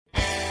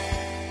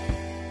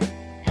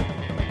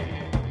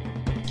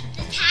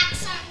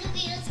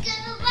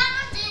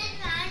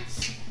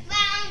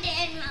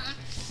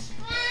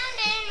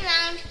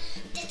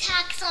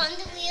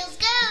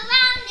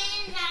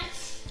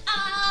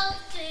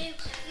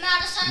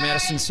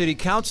Madison City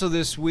Council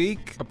this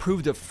week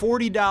approved a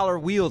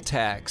 $40 wheel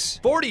tax.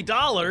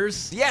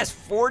 $40? Yes,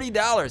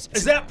 $40.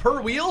 Is that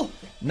per wheel?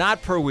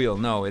 Not per wheel,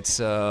 no. It's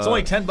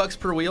only $10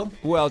 per wheel?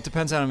 Well, it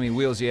depends on how many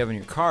wheels you have in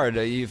your car.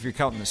 If you're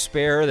counting the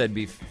spare, that'd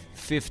be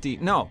 50.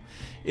 No,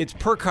 it's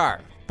per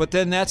car. But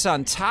then that's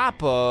on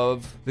top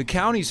of the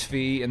county's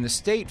fee and the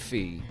state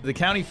fee. The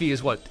county fee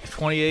is what,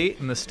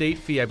 28, and the state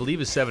fee, I believe,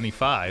 is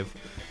 75.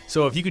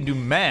 So if you can do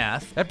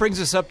math, that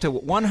brings us up to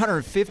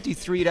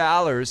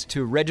 $153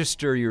 to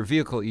register your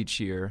vehicle each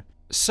year.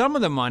 Some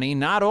of the money,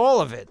 not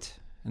all of it,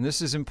 and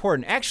this is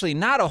important, actually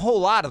not a whole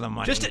lot of the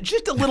money.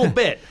 Just a little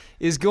bit.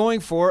 Is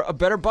going for a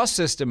better bus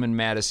system in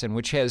Madison,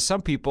 which has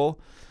some people,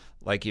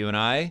 like you and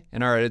I,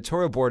 and our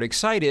editorial board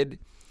excited.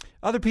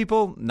 Other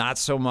people, not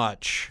so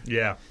much.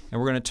 Yeah. And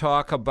we're going to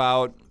talk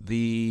about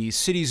the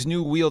city's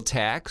new wheel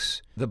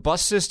tax, the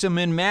bus system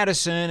in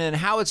Madison, and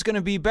how it's going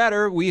to be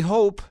better, we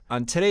hope,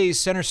 on today's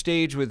Center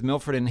Stage with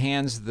Milford and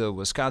Hands, the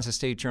Wisconsin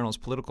State Journal's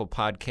political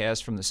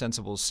podcast from the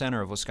Sensible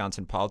Center of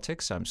Wisconsin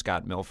Politics. I'm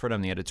Scott Milford.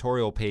 I'm the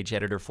editorial page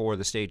editor for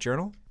the State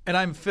Journal. And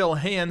I'm Phil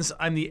Hands.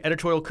 I'm the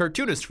editorial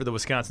cartoonist for the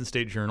Wisconsin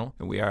State Journal.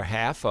 And we are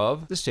half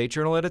of the State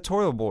Journal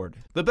editorial board.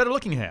 The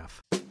better-looking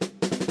half.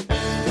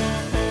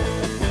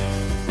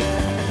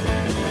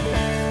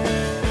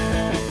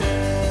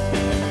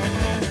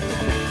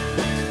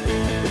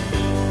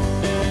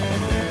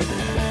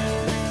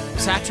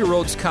 Satya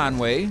Rhodes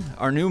Conway,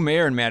 our new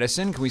mayor in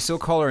Madison. Can we still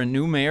call her a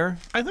new mayor?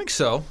 I think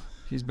so.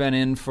 She's been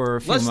in for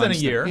a few months. Less than a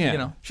year.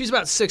 Yeah. She's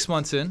about 6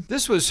 months in.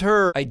 This was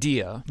her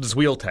idea. This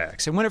wheel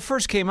tax. And when it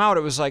first came out,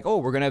 it was like, oh,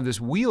 we're going to have this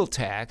wheel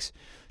tax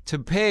to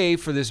pay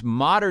for this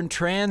modern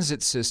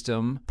transit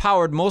system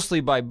powered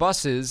mostly by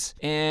buses.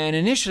 And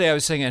initially I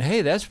was thinking,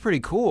 hey, that's pretty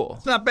cool.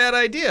 It's not a bad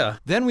idea.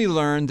 Then we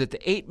learned that the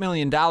 $8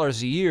 million a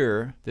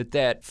year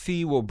that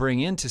fee will bring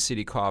into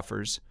city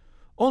coffers,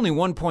 only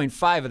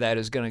 1.5 of that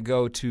is going to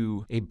go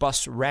to a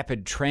bus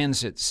rapid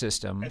transit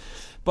system.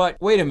 But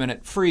wait a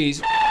minute,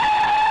 freeze.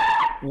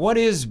 What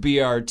is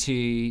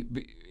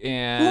BRT?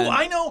 And,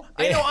 I know.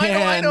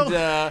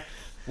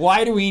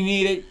 Why do we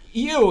need it?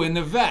 You in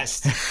the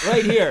vest,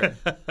 right here.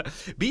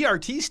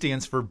 BRT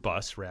stands for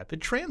Bus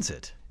Rapid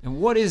Transit. And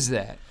what is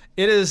that?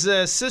 It is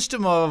a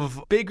system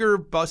of bigger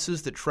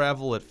buses that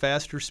travel at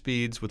faster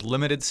speeds with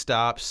limited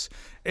stops.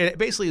 It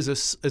basically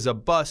is a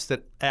bus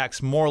that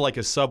acts more like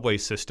a subway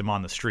system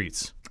on the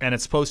streets. And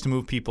it's supposed to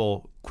move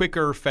people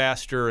quicker,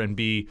 faster, and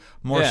be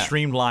more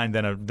streamlined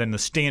than the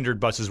standard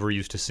buses we're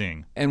used to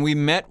seeing. And we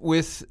met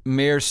with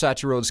Mayor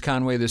Satya Rhodes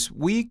Conway this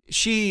week.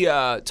 She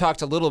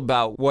talked a little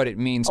about what it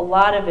means. A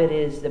lot of it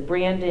is the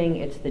branding,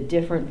 it's the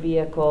different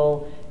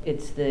vehicle,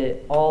 it's the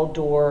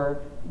all-door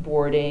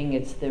boarding,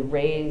 it's the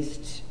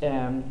raised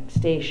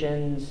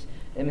stations.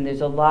 I mean,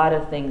 there's a lot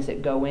of things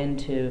that go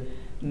into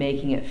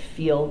making it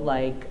feel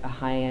like a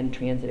high-end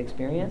transit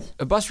experience.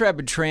 A bus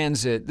rapid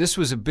transit, this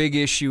was a big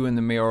issue in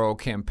the mayoral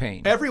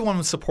campaign. Everyone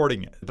was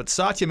supporting it, but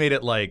Satya made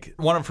it like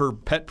one of her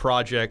pet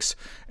projects,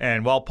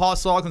 and while Paul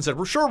Solomon said,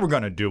 we're sure we're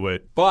going to do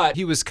it. But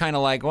he was kind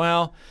of like,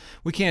 well,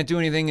 we can't do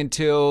anything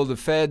until the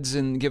feds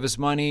and give us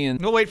money.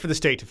 And we'll wait for the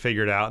state to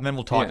figure it out, and then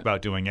we'll talk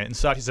about doing it. And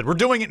Satya said, we're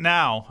doing it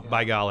now,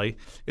 by golly.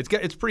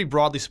 It's pretty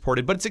broadly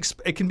supported, but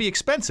it can be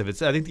expensive.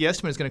 I think the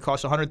estimate is going to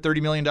cost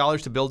 $130 million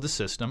to build the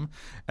system,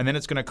 and then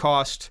it's going to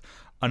cost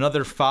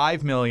another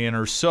 $5 million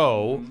or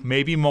so,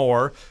 maybe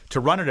more,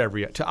 to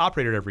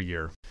operate it every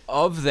year.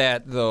 Of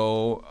that,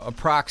 though,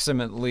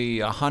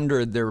 approximately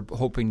 100 they're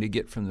hoping to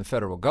get from the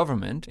federal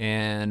government.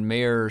 And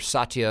Mayor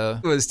Satya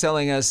was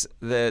telling us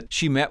that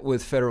she met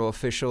with federal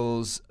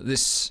officials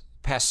this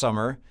past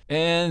summer,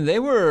 and they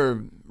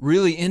were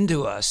really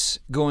into us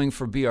going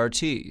for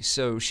BRT.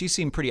 So she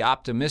seemed pretty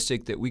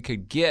optimistic that we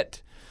could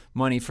get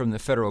money from the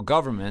federal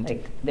government.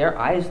 Like, their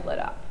eyes lit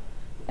up.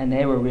 And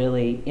they were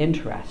really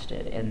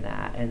interested in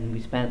that, and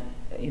we spent,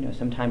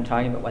 some time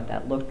talking about what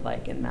that looked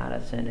like in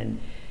Madison,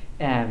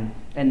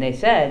 and they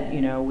said,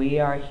 we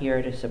are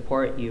here to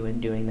support you in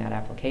doing that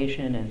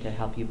application and to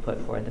help you put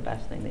forward the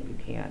best thing that you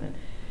can,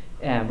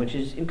 and which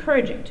is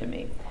encouraging to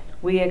me.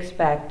 We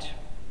expect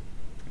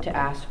to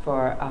ask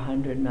for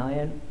 $100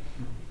 million,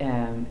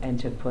 and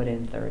to put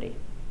in 30,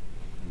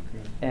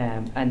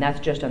 and that's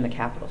just on the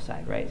capital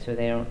side, right?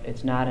 So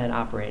it's not an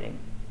operating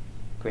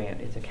grant;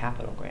 it's a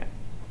capital grant.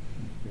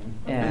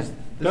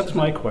 That's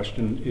my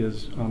question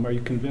is, are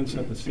you convinced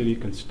that the city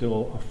can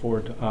still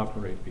afford to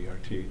operate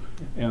BRT?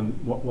 And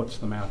what's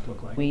the math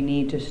look like? We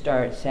need to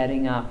start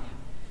setting up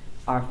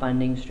our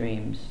funding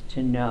streams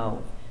to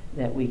know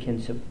that we can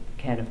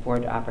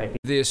afford to operate.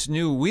 This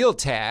new wheel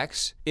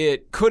tax,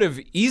 it could have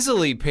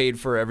easily paid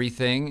for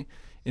everything.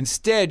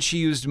 Instead, she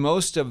used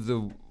most of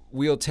the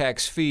wheel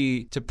tax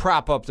fee to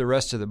prop up the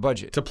rest of the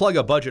budget. To plug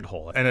a budget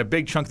hole. And a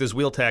big chunk of this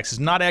wheel tax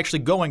is not actually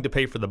going to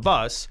pay for the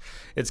bus.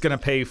 It's going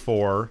to pay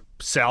for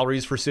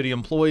salaries for city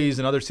employees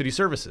and other city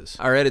services.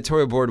 Our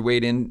editorial board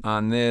weighed in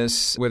on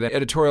this with an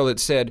editorial that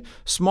said,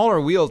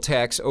 smaller wheel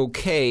tax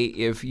okay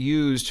if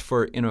used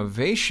for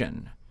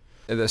innovation.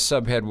 The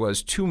subhead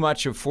was, too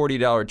much of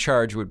 $40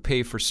 charge would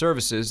pay for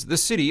services the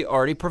city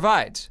already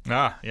provides.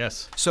 Ah,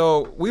 yes.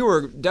 So we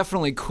were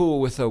definitely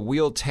cool with a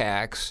wheel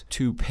tax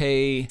to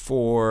pay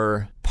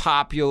for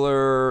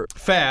popular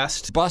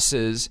Fast.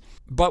 buses,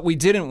 but we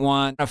didn't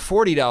want a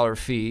 $40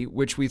 fee,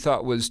 which we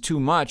thought was too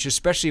much,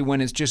 especially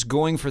when it's just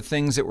going for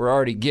things that we're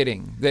already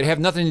getting that have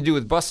nothing to do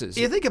with buses.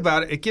 You think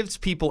about it, it gives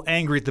people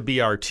angry at the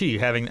BRT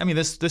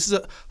this is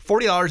a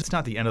 $40, it's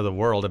not the end of the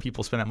world, and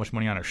people spend that much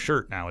money on a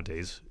shirt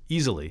nowadays.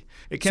 Easily.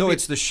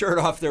 It's the shirt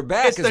off their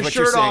back, it's is the what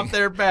you're shirt saying. off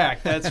their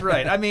back. That's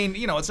right. I mean,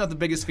 it's not the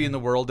biggest fee in the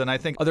world, and I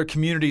think other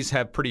communities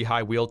have pretty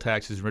high wheel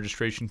taxes and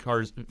registration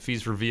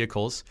fees for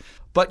vehicles.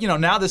 But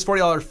now this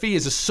 $40 fee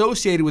is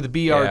associated with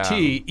the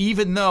BRT,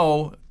 even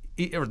though,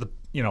 I'm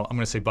going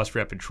to say Bus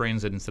Rapid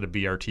Transit instead of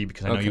BRT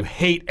because I know you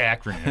hate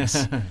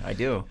acronyms. I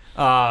do.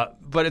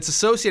 But it's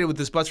associated with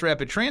this Bus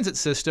Rapid Transit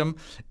system,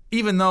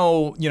 even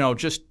though,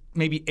 just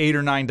maybe $8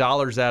 or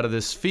 $9 out of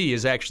this fee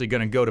is actually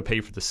going to go to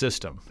pay for the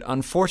system.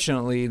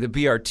 Unfortunately, the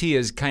BRT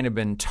has kind of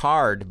been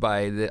tarred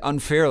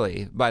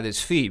unfairly by this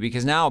fee,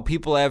 because now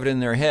people have it in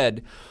their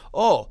head,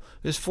 oh,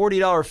 this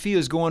 $40 fee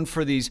is going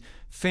for these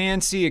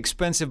fancy,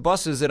 expensive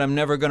buses that I'm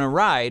never going to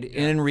ride.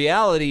 And in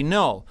reality,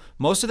 no.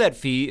 Most of that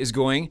fee is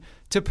going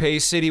to pay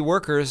city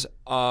workers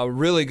a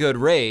really good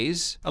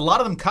raise. A lot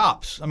of them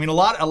cops. I mean, a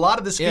lot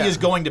of this fee is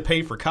going to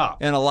pay for cops.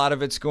 And a lot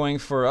of it's going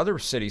for other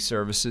city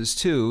services,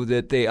 too,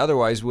 that they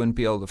otherwise wouldn't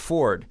be able to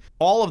afford.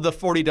 All of the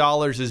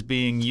 $40 is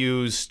being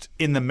used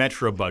in the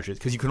metro budget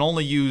because you can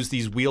only use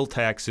these wheel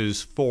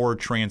taxes for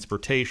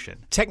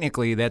transportation.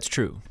 Technically, that's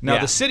true. Now,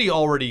 the city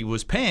already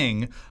was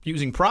paying,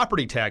 using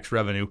property tax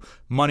revenue,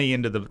 money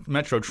into the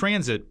metro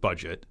transit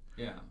budget.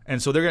 Yeah.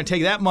 And so they're going to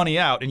take that money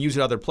out and use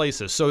it other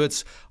places. So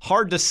it's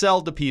hard to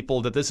sell to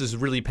people that this is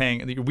really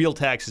paying, the wheel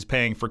tax is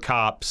paying for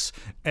cops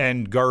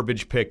and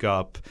garbage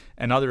pickup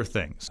and other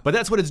things. But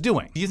that's what it's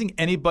doing. Do you think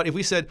anybody, if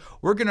we said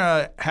we're going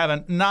to have a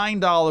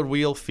 $9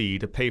 wheel fee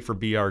to pay for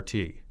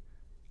BRT,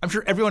 I'm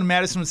sure everyone in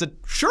Madison would said,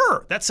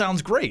 sure, that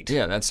sounds great.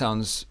 Yeah, that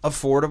sounds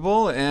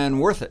affordable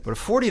and worth it. But a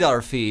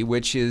 $40 fee,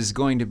 which is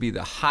going to be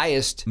the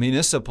highest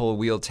municipal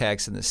wheel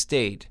tax in the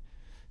state,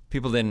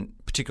 people didn't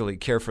particularly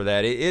care for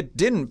that. It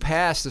didn't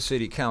pass the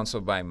city council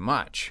by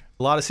much.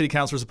 A lot of city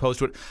councilors opposed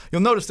to it.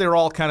 You'll notice they're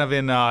all kind of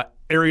in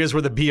areas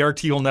where the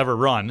BRT will never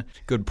run.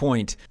 Good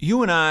point.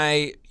 You and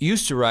I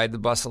used to ride the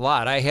bus a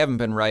lot. I haven't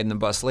been riding the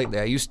bus lately.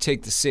 I used to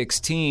take the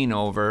 16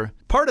 over.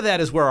 Part of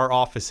that is where our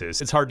office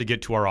is. It's hard to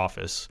get to our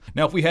office.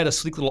 Now, if we had a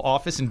sleek little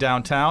office in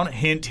downtown,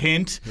 hint,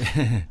 hint,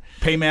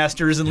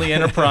 Paymasters and Lee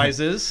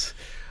Enterprises,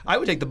 I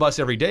would take the bus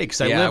every day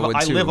because I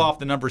live off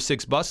the number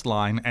 6 bus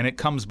line, and it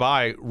comes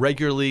by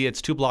regularly.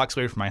 It's 2 blocks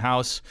away from my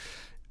house.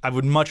 I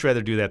would much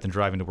rather do that than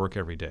driving to work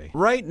every day.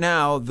 Right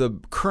now, the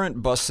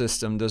current bus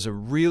system does a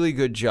really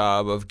good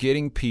job of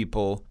getting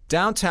people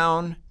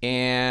downtown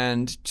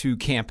and to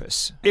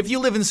campus. If you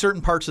live in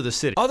certain parts of the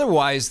city.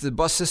 Otherwise, the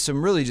bus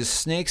system really just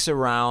snakes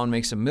around,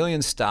 makes a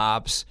million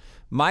stops.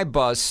 My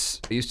bus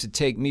used to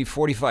take me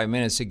 45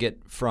 minutes to get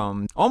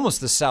from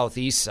almost the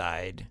southeast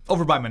side.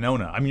 Over by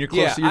Monona. I mean, you're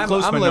close, I'm to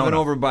Monona. living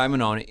over by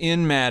Monona,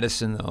 in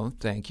Madison, though.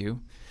 Thank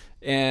you.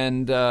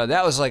 And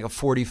that was like a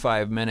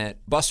 45-minute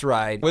bus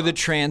ride with a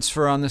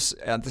transfer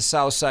at the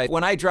south side.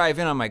 When I drive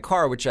in on my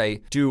car, which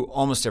I do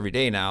almost every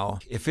day now,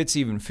 if it's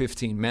even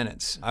 15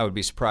 minutes, I would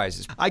be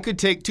surprised. I could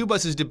take 2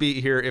 buses to be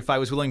here if I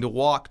was willing to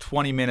walk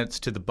 20 minutes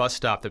to the bus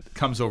stop that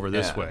comes over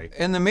this way.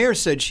 And the mayor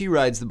said she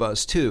rides the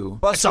bus, too.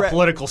 That's a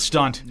political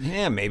stunt.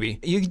 Yeah, maybe.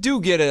 You do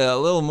get a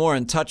little more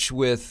in touch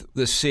with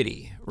the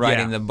city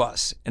riding the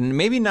bus. And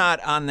maybe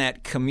not on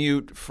that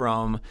commute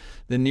from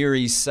the Near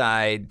East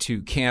Side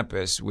to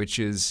campus, which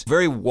is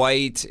very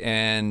white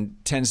and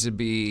tends to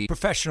be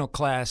professional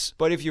class.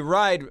 But if you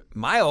ride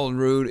my old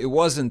route, it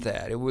wasn't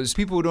that. It was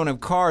people who don't have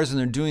cars and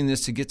they're doing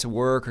this to get to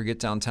work or get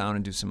downtown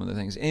and do some other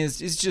things. And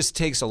it just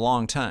takes a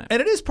long time.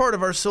 And it is part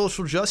of our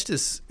social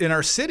justice in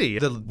our city.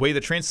 The way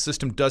the transit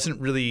system doesn't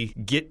really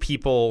get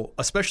people,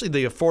 especially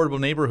the affordable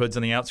neighborhoods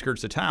on the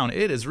outskirts of town,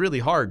 it is really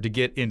hard to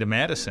get into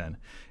Madison.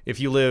 If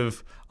you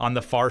live on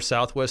the far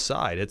southwest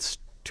side, it's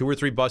 2 or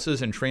 3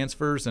 buses and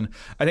transfers. And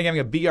I think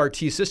having a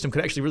BRT system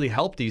could actually really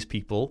help these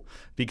people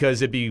because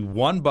it'd be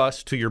 1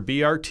 bus to your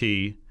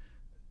BRT,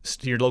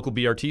 to your local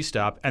BRT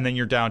stop, and then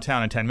you're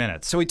downtown in 10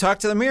 minutes. So we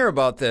talked to the mayor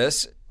about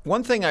this.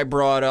 One thing I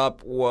brought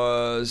up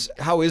was,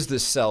 how is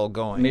this cell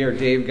going? Mayor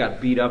Dave got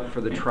beat up for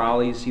the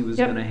trolleys he was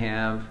going to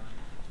have.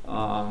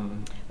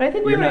 But I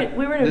think we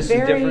were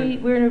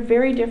in a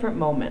very different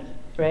moment,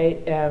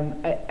 right?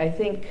 I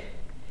think,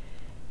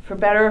 for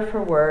better or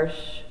for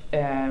worse,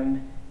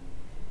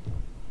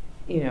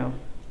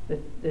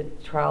 the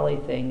trolley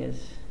thing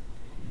is,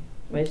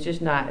 it's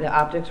just not, the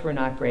optics were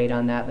not great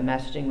on that. The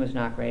messaging was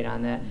not great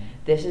on that.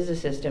 This is a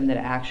system that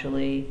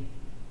actually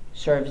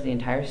serves the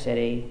entire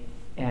city,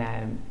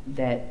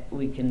 that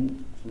we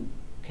can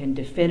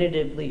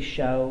definitively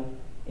show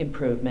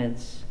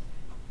improvements.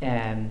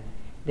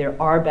 There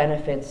are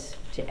benefits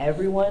to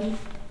everyone,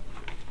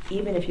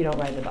 even if you don't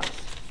ride the bus,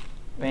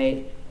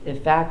 right? The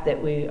fact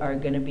that we are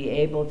going to be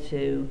able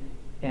to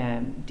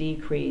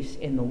decrease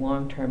in the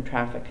long-term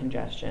traffic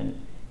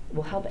congestion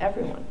will help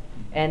everyone.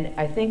 And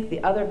I think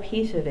the other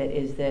piece of it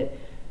is that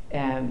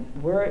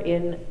we're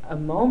in a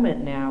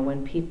moment now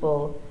when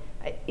people,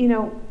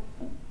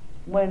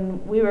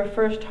 when we were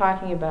first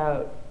talking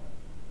about,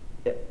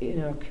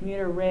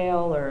 commuter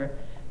rail or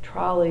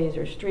trolleys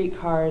or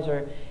streetcars,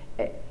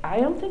 I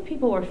don't think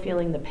people were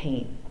feeling the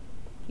pain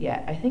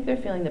yet. I think they're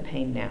feeling the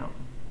pain now,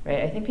 right?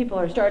 I think people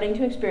are starting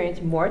to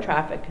experience more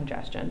traffic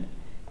congestion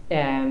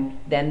than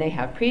they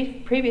have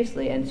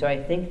previously, and so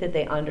I think that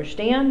they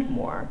understand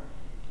more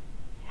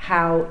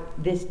how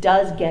this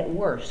does get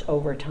worse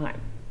over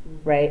time,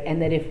 right?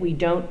 And that if we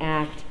don't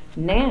act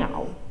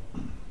now,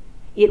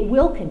 it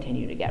will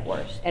continue to get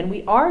worse. And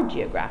we are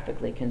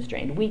geographically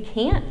constrained. We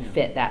can't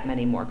fit that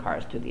many more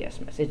cars through the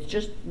isthmus. It's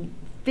just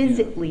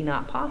physically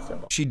not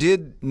possible. She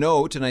did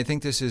note, and I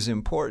think this is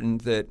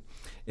important, that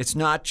it's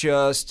not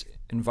just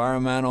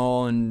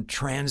environmental and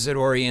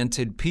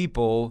transit-oriented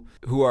people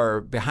who are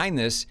behind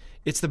this,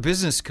 it's the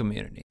business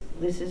community.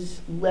 This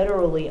is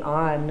literally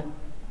on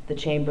the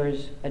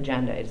Chamber's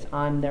agenda. It's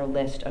on their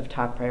list of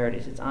top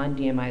priorities. It's on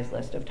DMI's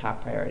list of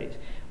top priorities.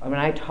 When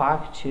I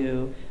talk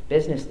to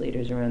business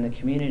leaders around the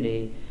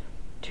community,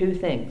 two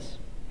things: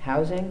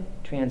 housing,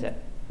 transit.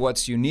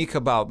 What's unique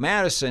about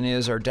Madison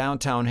is our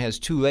downtown has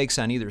two lakes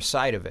on either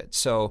side of it.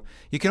 So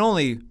you can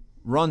only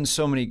run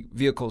so many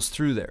vehicles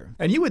through there.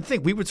 And you would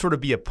think we would sort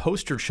of be a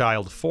poster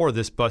child for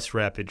this bus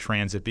rapid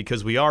transit,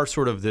 because we are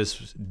sort of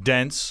this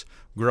dense,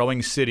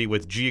 growing city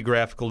with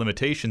geographical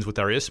limitations with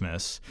our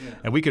isthmus,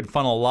 and we could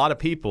funnel a lot of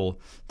people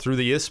through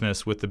the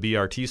isthmus with the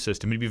BRT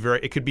system.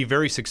 It could be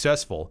very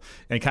successful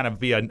and kind of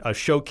be a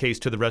showcase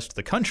to the rest of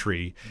the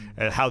country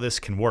at how this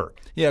can work.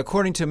 Yeah,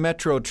 according to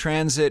Metro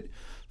Transit,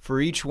 for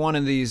each one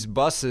of these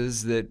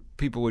buses that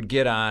people would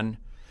get on,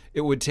 it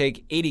would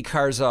take 80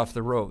 cars off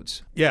the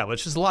roads. Yeah,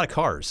 which is a lot of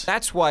cars.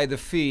 That's why the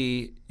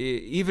fee,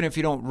 even if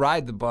you don't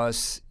ride the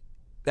bus,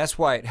 that's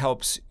why it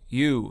helps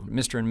you,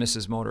 Mr. and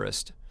Mrs.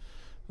 Motorist.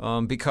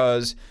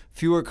 Because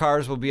fewer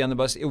cars will be on the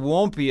bus. It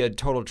won't be a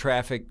total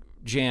traffic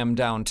jam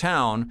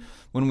downtown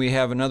when we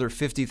have another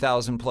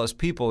 50,000 plus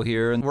people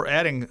here. And we're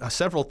adding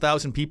several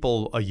thousand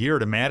people a year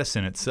to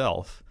Madison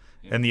itself.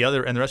 And the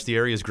rest of the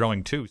area is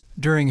growing too.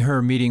 During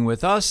her meeting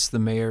with us, the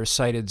mayor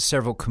cited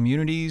several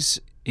communities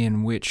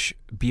in which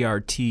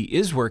BRT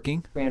is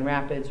working. Grand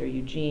Rapids or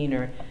Eugene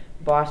or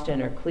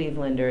Boston or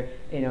Cleveland or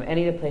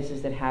any of the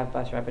places that have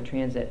bus rapid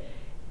transit.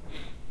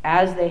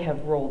 As they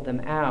have rolled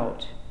them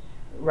out,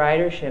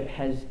 ridership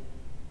has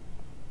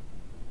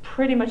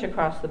pretty much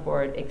across the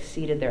board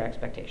exceeded their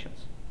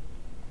expectations.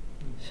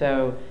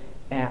 So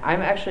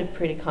I'm actually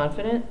pretty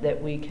confident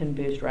that we can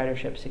boost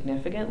ridership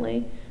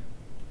significantly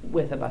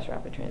with a bus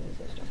rapid transit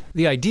system.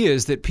 The idea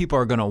is that people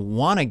are going to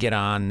want to get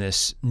on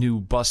this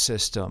new bus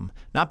system,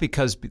 not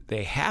because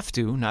they have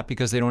to, not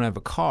because they don't have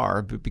a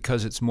car, but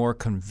because it's more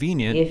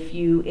convenient. If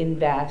you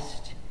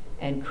invest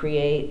and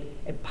create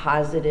a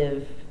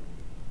positive,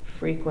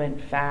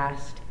 frequent,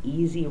 fast,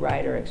 easy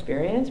rider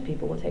experience,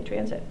 people will take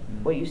transit.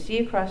 What you see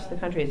across the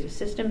country is the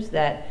systems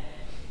that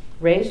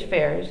raised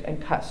fares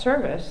and cut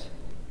service,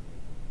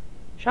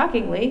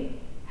 shockingly,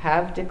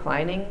 have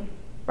declining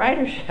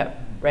ridership,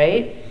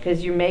 right?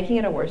 Because you're making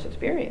it a worse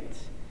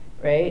experience,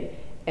 right?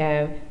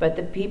 But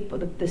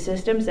the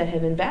systems that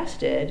have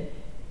invested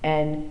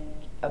and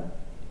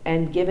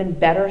given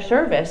better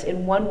service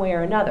in one way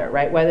or another,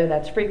 right? Whether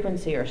that's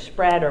frequency or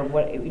spread or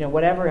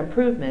whatever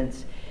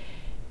improvements,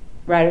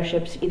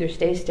 ridership either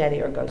stays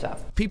steady or goes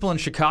up. People in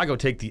Chicago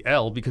take the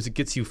L because it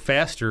gets you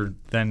faster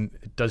than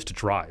it does to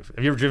drive.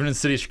 Have you ever driven in the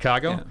city of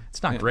Chicago? Yeah.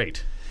 It's not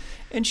great.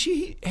 And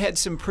she had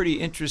some pretty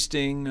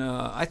interesting,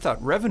 I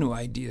thought, revenue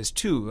ideas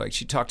too. Like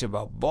she talked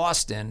about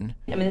Boston.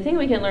 I mean, the thing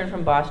we can learn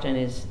from Boston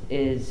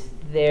is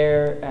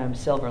their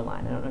Silver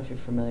Line. I don't know if you're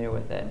familiar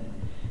with it.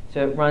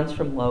 So it runs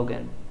from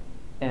Logan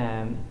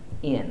in,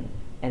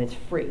 and it's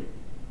free.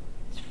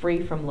 It's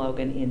free from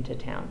Logan into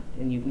town,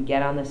 and you can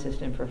get on the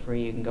system for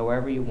free. You can go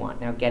wherever you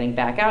want. Now, getting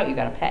back out, you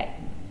got to pay.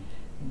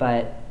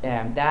 But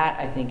that,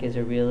 I think, is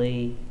a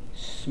really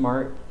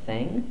smart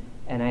thing,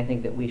 and I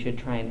think that we should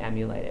try and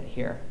emulate it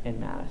here in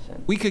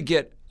Madison. We could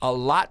get a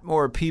lot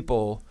more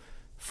people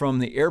from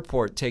the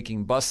airport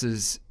taking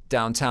buses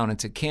downtown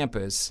into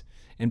campus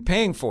and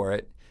paying for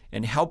it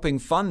and helping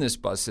fund this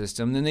bus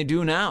system than they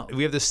do now.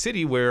 We have this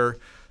city where,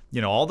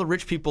 all the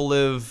rich people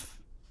live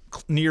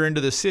near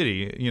into the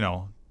city,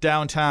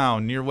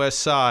 downtown, near West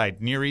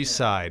Side, near East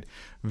Side,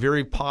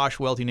 very posh,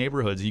 wealthy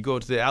neighborhoods. You go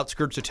to the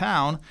outskirts of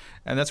town,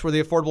 and that's where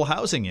the affordable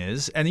housing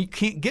is, and you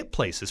can't get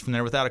places from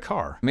there without a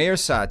car. Mayor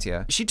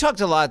Satya, she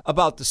talked a lot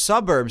about the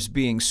suburbs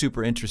being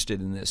super interested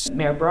in this.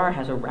 Mayor Brar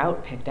has a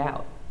route picked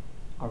out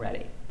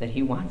already that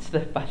he wants the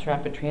bus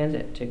rapid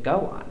transit to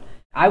go on.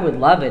 I would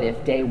love it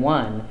if day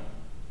one,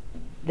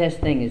 this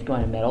thing is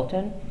going to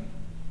Middleton,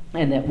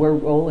 and that we're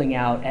rolling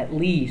out at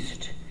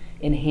least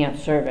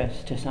enhanced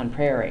service to Sun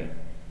Prairie,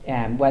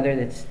 whether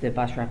it's the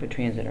bus rapid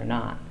transit or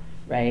not,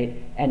 right?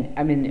 And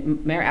I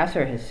mean, Mayor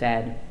Esser has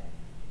said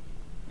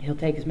he'll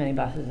take as many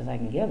buses as I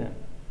can give him.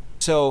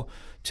 So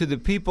to the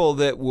people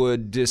that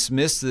would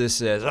dismiss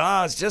this as,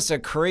 it's just a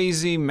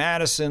crazy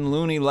Madison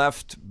loony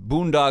left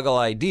boondoggle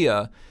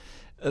idea,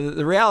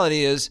 the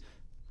reality is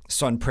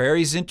Sun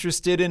Prairie's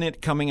interested in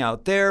it coming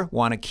out there.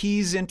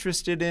 Wanakee's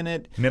interested in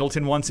it.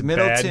 Middleton wants it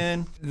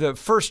bad. The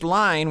first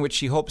line, which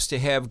she hopes to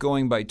have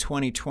going by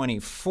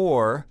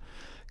 2024,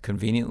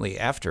 conveniently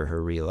after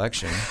her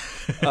reelection,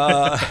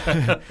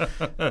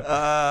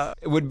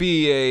 would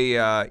be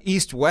a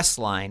east-west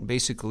line,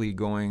 basically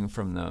going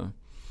from the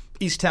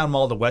Easttown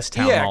Mall to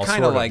Westtown Mall. Yeah,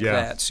 kind of like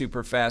that,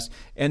 super fast.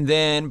 And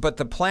then, but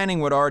the planning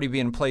would already be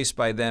in place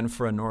by then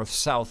for a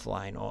north-south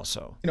line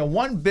also.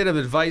 One bit of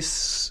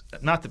advice,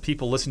 not that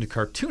people listen to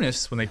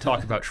cartoonists when they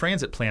talk about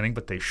transit planning,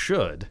 but they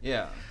should.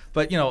 Yeah.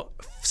 But,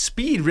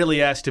 speed really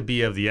has to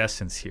be of the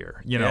essence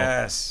here.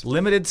 Yes.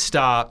 Limited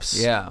stops.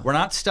 Yeah. We're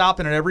not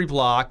stopping at every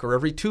block or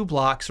every 2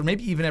 blocks or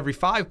maybe even every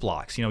 5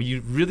 blocks.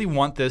 You really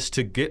want this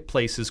to get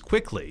places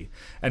quickly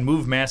and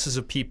move masses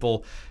of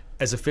people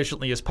as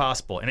efficiently as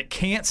possible. And it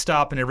can't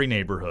stop in every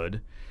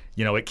neighborhood.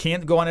 It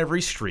can't go on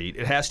every street.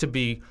 It has to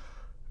be...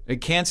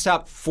 It can't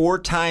stop 4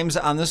 times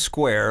on the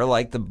square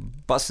like the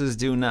buses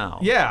do now.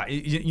 Yeah,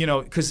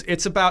 because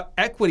it's about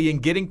equity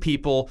and getting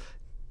people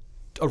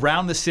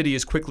around the city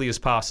as quickly as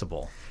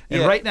possible.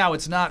 And right now,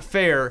 it's not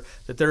fair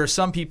that there are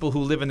some people who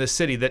live in this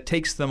city that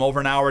takes them over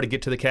an hour to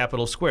get to the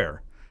Capitol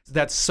Square.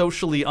 That's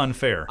socially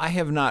unfair. I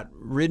have not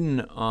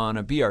ridden on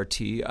a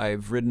BRT.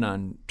 I've ridden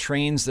on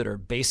trains that are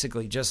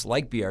basically just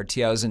like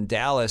BRT. I was in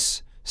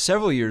Dallas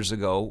several years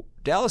ago.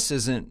 Dallas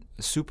isn't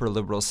a super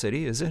liberal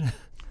city, is it?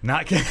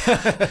 Not,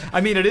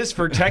 I mean, it is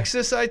for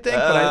Texas, I think,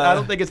 but I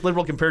don't think it's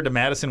liberal compared to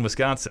Madison,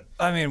 Wisconsin.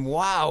 I mean,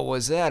 wow,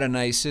 was that a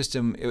nice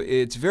system?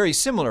 It's very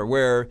similar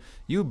where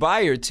you buy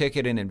your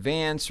ticket in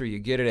advance or you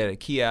get it at a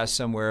kiosk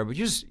somewhere, but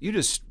you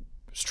just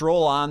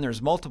stroll on.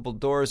 There's multiple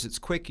doors. It's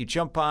quick. You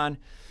jump on.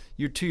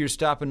 You're to your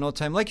stop in no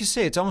time. Like you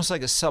say, it's almost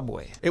like a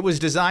subway. It was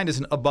designed as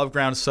an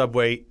above-ground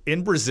subway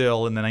in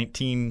Brazil in the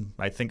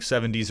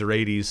 70s or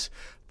 80s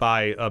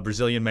by a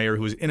Brazilian mayor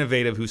who was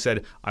innovative, who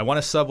said, I want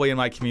a subway in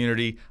my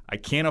community. I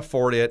can't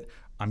afford it.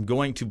 I'm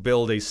going to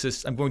build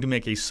I'm going to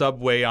make a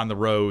subway on the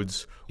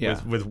roads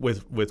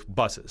with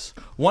buses.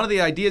 One of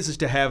the ideas is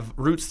to have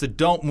routes that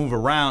don't move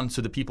around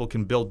so that people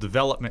can build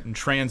development and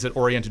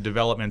transit-oriented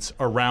developments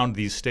around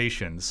these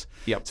stations.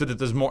 Yep. So that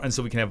there's more, and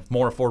so we can have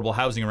more affordable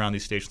housing around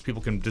these stations.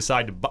 People can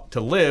decide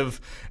to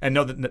live and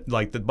know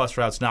that the bus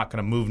route's not going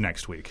to move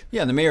next week.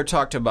 Yeah, and the mayor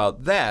talked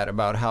about that,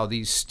 about how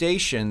these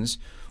stations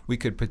we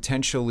could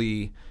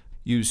potentially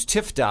use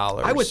TIF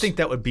dollars. I would think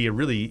that would be a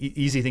really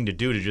easy thing to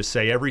do, to just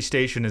say every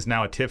station is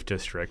now a TIF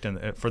district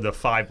and for the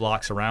 5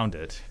 blocks around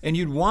it. And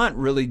you'd want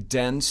really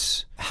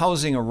dense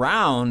housing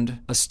around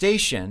a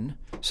station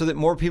so that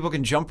more people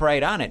can jump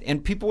right on it.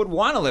 And people would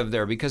want to live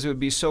there because it would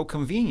be so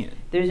convenient.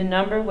 There's a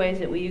number of ways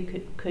that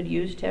we could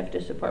use TIF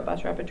to support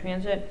bus rapid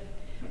transit.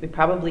 We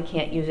probably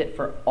can't use it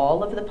for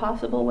all of the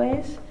possible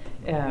ways,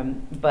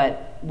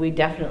 but we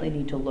definitely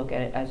need to look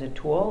at it as a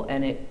tool,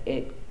 and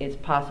it's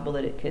possible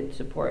that it could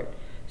support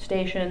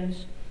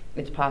stations.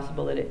 It's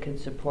possible that it could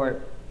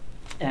support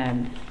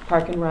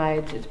park and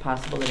rides. It's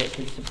possible that it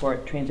could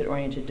support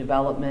transit-oriented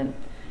development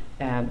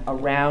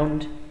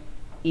around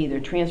either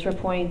transfer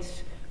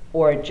points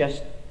or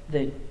just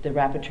the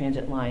rapid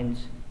transit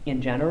lines in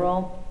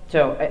general.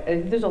 So I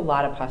think there's a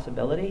lot of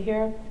possibility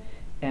here.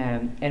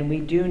 And we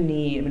do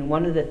need,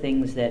 one of the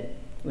things that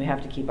we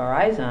have to keep our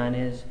eyes on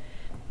is,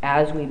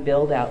 as we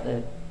build out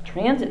the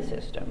transit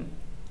system,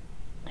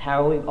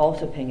 how are we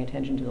also paying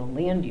attention to the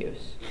land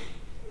use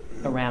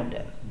around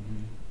it,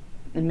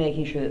 and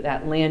making sure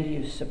that land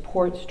use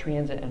supports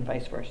transit and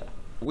vice versa.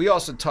 We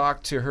also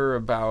talked to her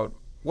about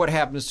what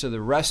happens to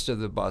the rest of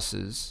the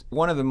buses.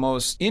 One of the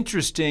most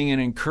interesting and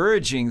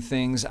encouraging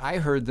things I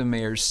heard the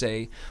mayor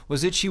say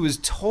was that she was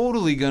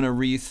totally going to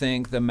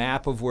rethink the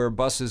map of where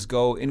buses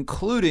go,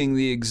 including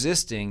the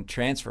existing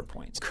transfer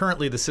points.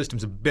 Currently, the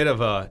system's a bit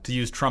of to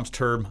use Trump's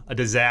term, a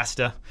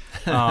disaster.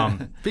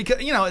 Because,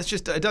 it's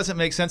just, it doesn't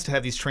make sense to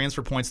have these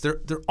transfer points.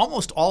 They're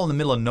almost all in the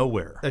middle of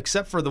nowhere,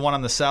 except for the one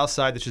on the south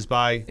side, which is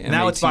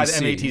now it's by the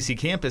MATC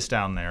campus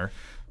down there.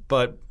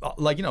 But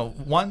the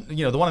one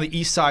on the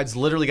east side's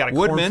literally got a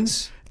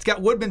Woodman's. It's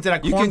got Woodman's and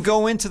a You can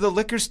go into the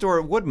liquor store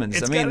at Woodman's.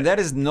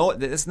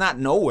 It's not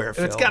nowhere,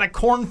 Phil. It's got a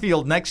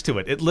cornfield next to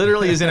it. It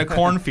literally is in a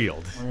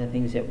cornfield. One of the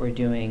things that we're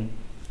doing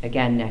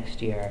again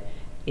next year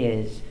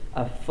is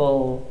a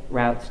full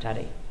route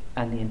study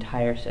on the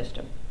entire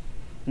system.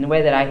 And the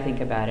way that I think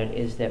about it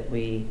is that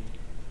we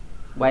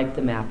wipe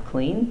the map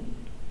clean.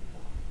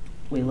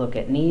 We look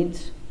at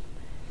needs.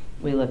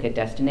 We look at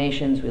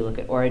destinations. We look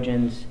at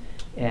origins.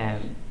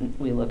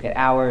 We look at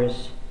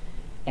hours,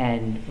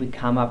 and we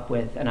come up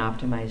with an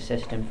optimized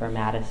system for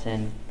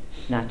Madison,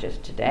 not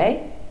just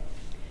today,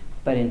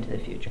 but into the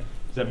future.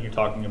 Does that mean you're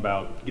talking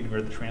about getting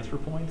rid of the transfer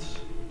points?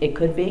 It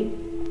could be.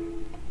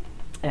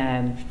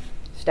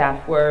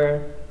 Staff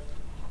were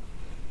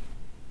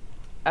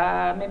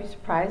maybe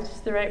surprised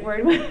is the right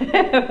word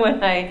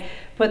when I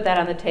put that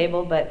on the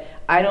table, but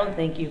I don't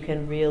think you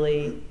can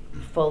really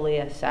fully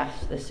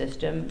assess the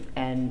system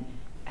and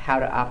how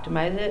to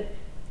optimize it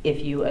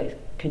if you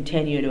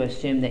continue to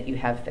assume that you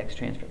have fixed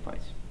transfer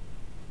points.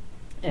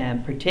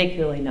 And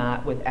particularly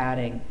not with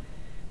adding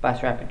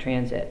bus rapid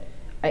transit.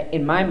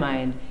 In my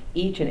mind,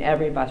 each and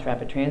every bus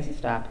rapid transit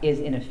stop is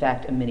in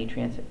effect a mini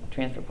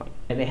transfer point.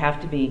 They have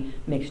to be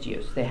mixed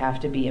use. They have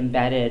to be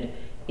embedded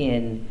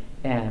in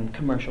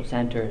commercial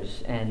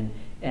centers and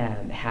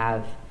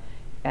have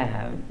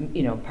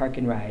park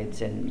and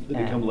rides, and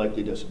they become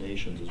likely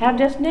destinations. Have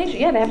destination.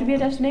 Yeah, they have to be a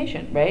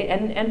destination, right?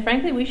 And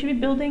frankly, we should be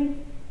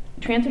building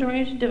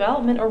transit-oriented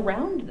development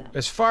around them.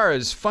 As far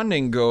as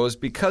funding goes,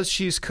 because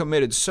she's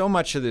committed so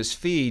much of this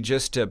fee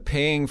just to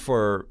paying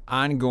for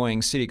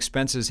ongoing city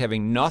expenses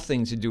having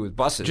nothing to do with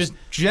buses. Just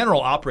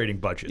general operating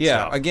budget Yeah,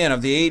 stuff. Again,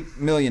 of the $8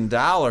 million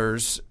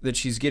that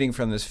she's getting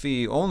from this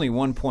fee, only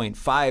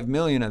 $1.5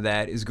 million of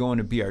that is going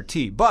to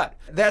BRT. But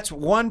that's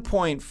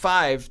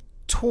 1.5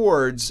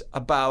 towards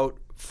about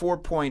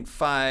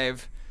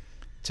 4.5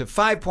 to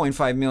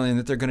 5.5 million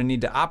that they're going to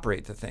need to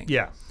operate the thing.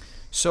 Yeah.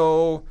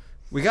 So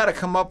we got to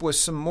come up with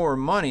some more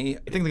money.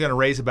 I think they're going to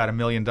raise about $1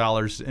 million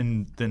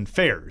in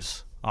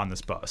fares on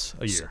this bus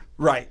a year.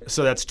 Right.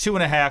 So that's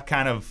 2.5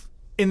 kind of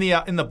in the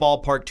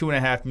ballpark,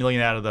 2.5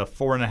 million out of the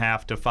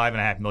 4.5 to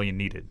 5.5 million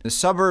needed. The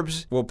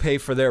suburbs will pay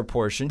for their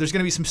portion. There's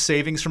going to be some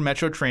savings from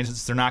Metro Transit.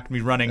 They're not going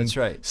to be running That's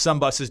right. some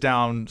buses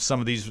down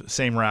some of these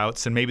same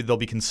routes, and maybe they'll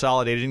be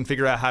consolidated and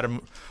figure out how to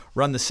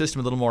run the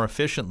system a little more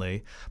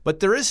efficiently.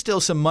 But there is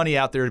still some money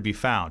out there to be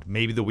found.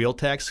 Maybe the wheel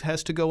tax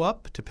has to go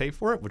up to pay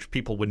for it, which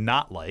people would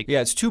not like. Yeah,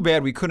 it's too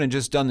bad we couldn't have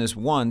just done this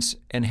once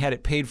and had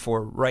it paid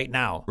for right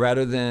now,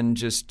 rather than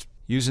just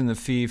using the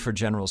fee for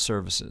general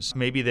services.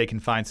 Maybe they can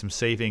find some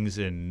savings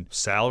in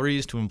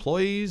salaries to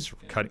employees,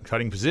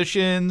 cutting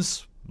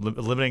positions,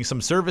 limiting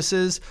some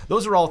services.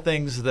 Those are all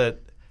things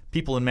that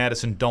people in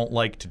Madison don't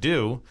like to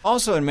do.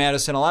 Also in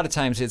Madison, a lot of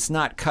times it's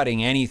not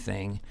cutting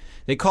anything.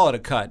 They call it a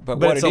cut, but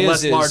what it's it a is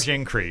less is, large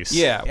increase.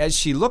 Yeah, as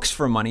she looks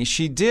for money,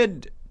 she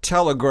did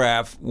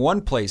telegraph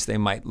one place they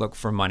might look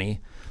for money,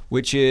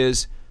 which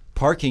is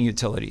parking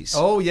utilities.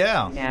 Oh,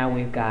 yeah. Now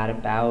we've got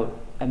about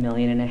 $1.5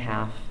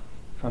 million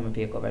from a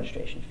vehicle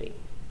registration fee.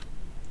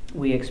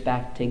 We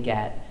expect to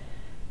get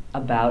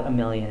about $1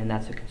 million, and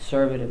that's a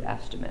conservative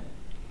estimate,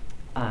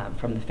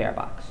 from the fare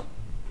box.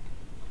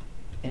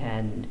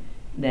 And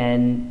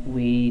then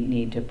we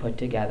need to put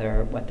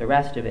together what the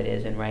rest of it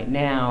is. And right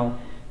now,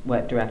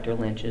 what Director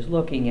Lynch is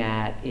looking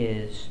at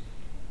is,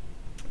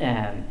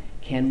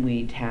 can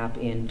we tap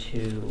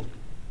into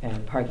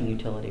parking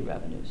utility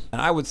revenues?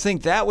 And I would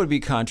think that would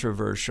be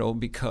controversial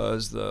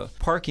because the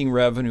parking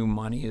revenue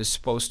money is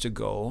supposed to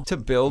go to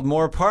build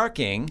more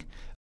parking.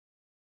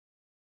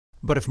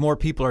 But if more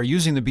people are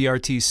using the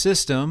BRT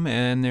system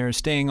and they're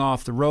staying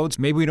off the roads,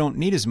 maybe we don't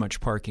need as much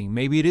parking.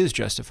 Maybe it is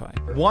justified.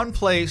 One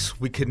place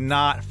we could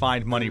not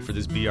find money for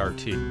this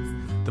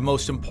BRT, the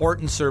most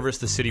important service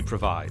the city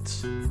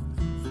provides,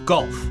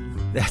 golf.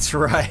 That's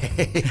right.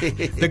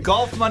 The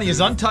golf money is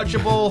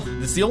untouchable.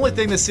 It's the only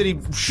thing the city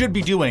should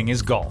be doing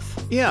is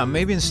golf. Yeah,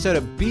 maybe instead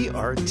of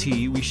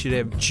BRT, we should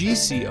have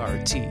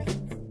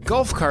GCRT.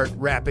 Golf Cart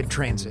Rapid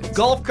Transit.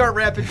 Golf Cart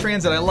Rapid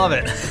Transit, I love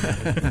it.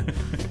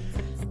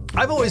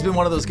 I've always been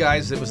one of those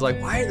guys that was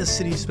like, why are the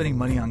city spending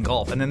money on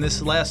golf? And then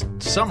this last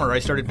summer, I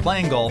started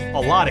playing golf a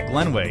lot at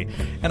Glenway,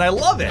 and I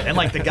love it. And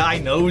like the guy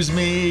knows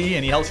me,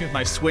 and he helps me with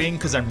my swing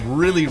because I'm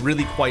really,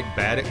 really quite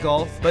bad at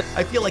golf. But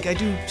I feel like I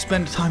do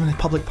spend time in a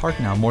public park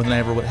now more than I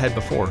ever had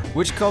before.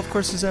 Which golf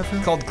course is that from?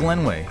 It's called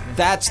Glenway.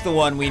 That's the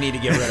one we need to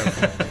get rid of.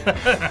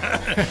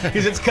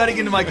 Because it's cutting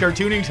into my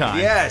cartooning time.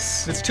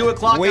 Yes. It's 2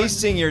 o'clock.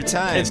 Wasting your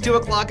time. It's 2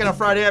 o'clock on a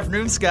Friday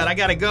afternoon, Scott. I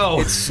gotta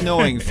go. It's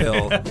snowing,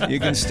 Phil. You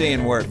can stay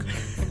and work.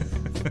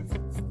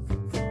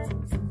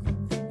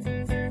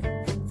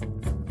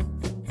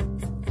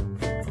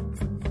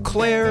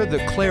 Claire, the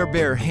Claire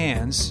Bear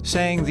Hands,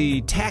 sang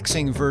the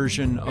taxing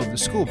version of the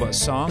school bus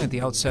song at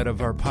the outset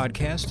of our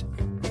podcast.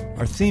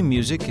 Our theme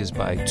music is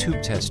by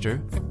Tube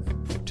Tester.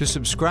 To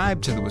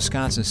subscribe to the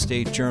Wisconsin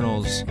State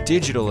Journal's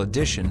digital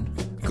edition,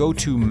 go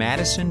to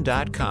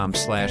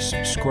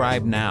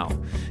madison.com/subscribe now.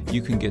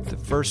 You can get the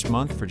first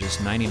month for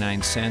just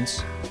 99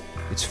 cents.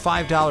 It's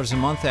 $5 a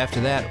month after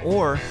that,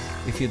 or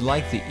if you'd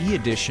like the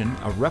e-edition,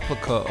 a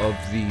replica of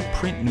the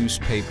print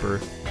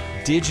newspaper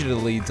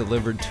digitally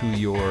delivered to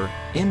your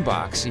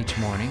inbox each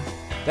morning,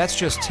 that's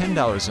just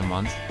 $10 a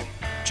month.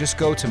 Just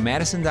go to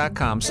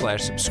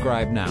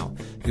madison.com/subscribe now.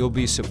 You'll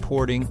be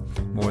supporting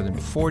more than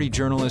 40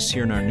 journalists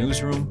here in our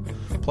newsroom,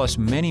 plus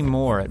many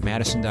more at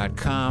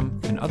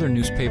madison.com and other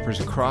newspapers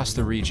across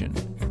the region.